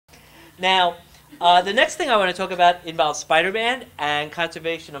Now, the next thing I want to talk about involves Spider-Man and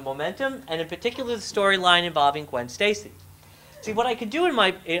conservation of momentum, and in particular the storyline involving Gwen Stacy. See, what I can do in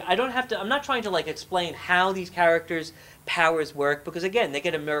my, I'm not trying to like explain how these characters' powers work, because again, they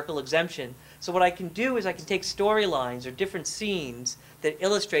get a miracle exemption. So what I can do is I can take storylines or different scenes that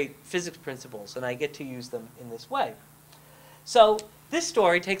illustrate physics principles, and I get to use them in this way. So this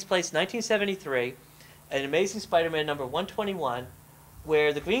story takes place in 1973, an Amazing Spider-Man number 121,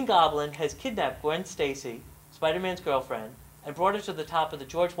 where the Green Goblin has kidnapped Gwen Stacy, Spider-Man's girlfriend, and brought her to the top of the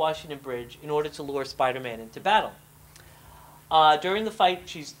George Washington Bridge in order to lure Spider-Man into battle. During the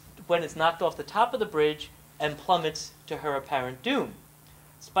fight, Gwen is knocked off the top of the bridge and plummets to her apparent doom.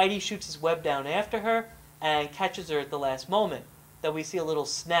 Spidey shoots his web down after her and catches her at the last moment. Though we see a little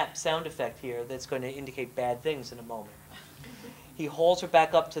snap sound effect here that's going to indicate bad things in a moment. He hauls her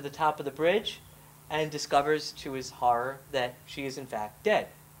back up to the top of the bridge and discovers to his horror that she is in fact dead,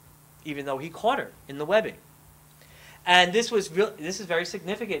 even though he caught her in the webbing. And this is a very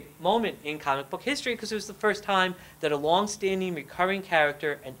significant moment in comic book history because it was the first time that a long-standing recurring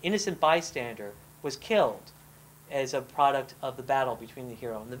character, an innocent bystander, was killed as a product of the battle between the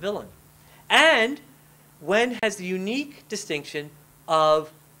hero and the villain. And Gwen has the unique distinction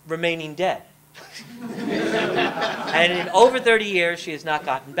of remaining dead. And in over 30 years, she has not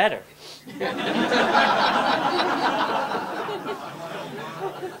gotten better.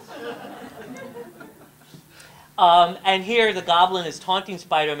 And here the Goblin is taunting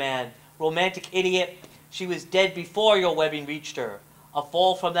Spider-Man. Romantic idiot, she was dead before your webbing reached her. A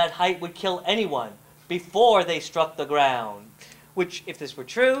fall from that height would kill anyone before they struck the ground. Which, if this were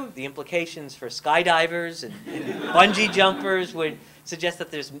true, the implications for skydivers and bungee jumpers would suggest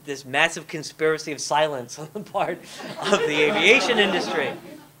that there's this massive conspiracy of silence on the part of the aviation industry.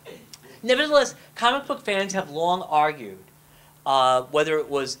 Nevertheless, comic book fans have long argued whether it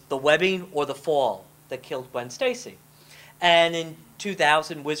was the webbing or the fall that killed Gwen Stacy. And in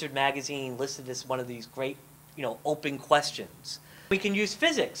 2000, Wizard magazine listed this as one of these great, open questions. We can use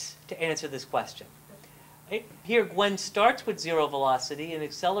physics to answer this question. Here, Gwen starts with zero velocity and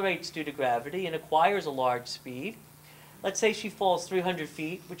accelerates due to gravity and acquires a large speed. Let's say she falls 300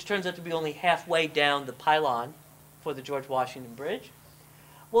 feet, which turns out to be only halfway down the pylon for the George Washington Bridge.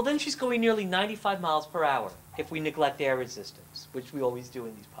 Well, then she's going nearly 95 miles per hour if we neglect air resistance, which we always do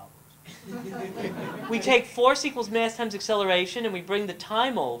in these problems. We take force equals mass times acceleration, and we bring the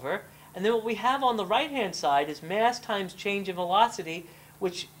time over. And then what we have on the right-hand side is mass times change in velocity,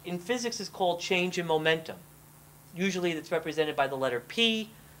 which in physics is called change in momentum. Usually that's represented by the letter P,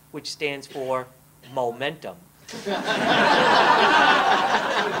 which stands for momentum.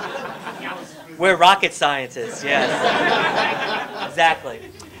 We're rocket scientists, yes. Exactly.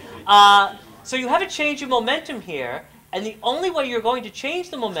 So you have a change in momentum here, and the only way you're going to change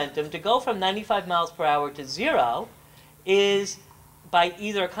the momentum to go from 95 miles per hour to 0 is by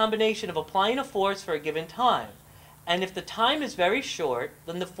either a combination of applying a force for a given time. And if the time is very short,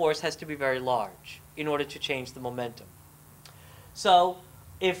 then the force has to be very large in order to change the momentum. So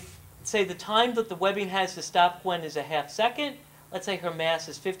if, say, the time that the webbing has to stop Gwen is a half second, let's say her mass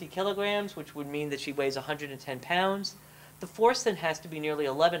is 50 kilograms, which would mean that she weighs 110 pounds, the force then has to be nearly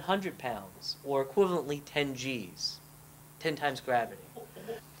 1,100 pounds, or equivalently 10 Gs, 10 times gravity.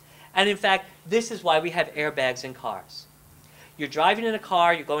 And in fact, this is why we have airbags in cars. You're driving in a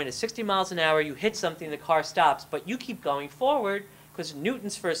car, you're going to 60 miles an hour, you hit something, the car stops, but you keep going forward because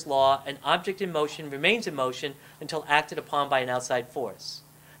Newton's first law, an object in motion remains in motion until acted upon by an outside force.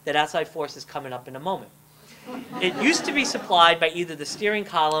 That outside force is coming up in a moment. It used to be supplied by either the steering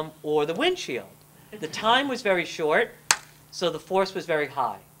column or the windshield. The time was very short, so the force was very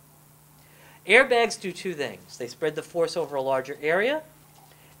high. Airbags do two things. They spread the force over a larger area,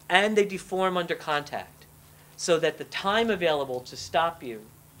 and they deform under contact, so that the time available to stop you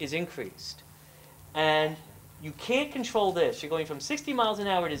is increased. And you can't control this. You're going from 60 miles an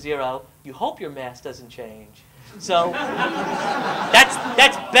hour to 0. You hope your mass doesn't change. So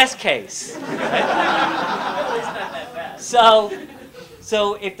that's best case. Right? So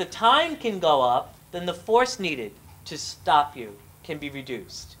if the time can go up, then the force needed to stop you can be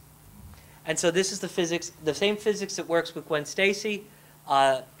reduced. And so this is the physics, the same physics that works with Gwen Stacy.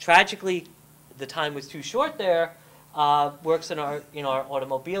 Tragically, the time was too short there. Works in our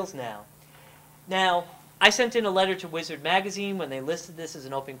automobiles now. Now, I sent in a letter to Wizard magazine when they listed this as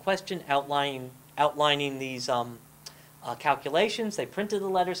an open question, outlining these calculations. They printed the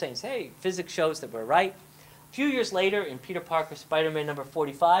letter saying, hey, physics shows that we're right. A few years later, in Peter Parker's Spider-Man number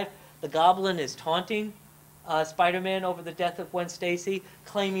 45, the Goblin is taunting Spider-Man over the death of Gwen Stacy,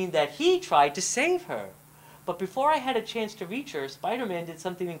 claiming that he tried to save her. But before I had a chance to reach her, Spider-Man did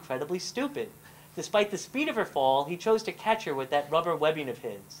something incredibly stupid. Despite the speed of her fall, he chose to catch her with that rubber webbing of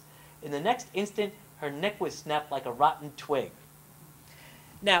his. In the next instant, her neck was snapped like a rotten twig.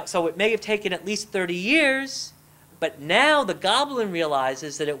 Now, so it may have taken at least 30 years, but now the Goblin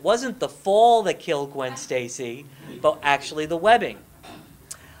realizes that it wasn't the fall that killed Gwen Stacy, but actually the webbing.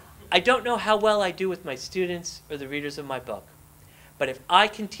 I don't know how well I do with my students or the readers of my book, but if I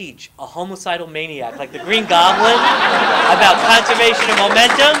can teach a homicidal maniac like the Green Goblin about conservation of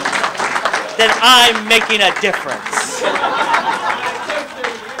momentum, then I'm making a difference.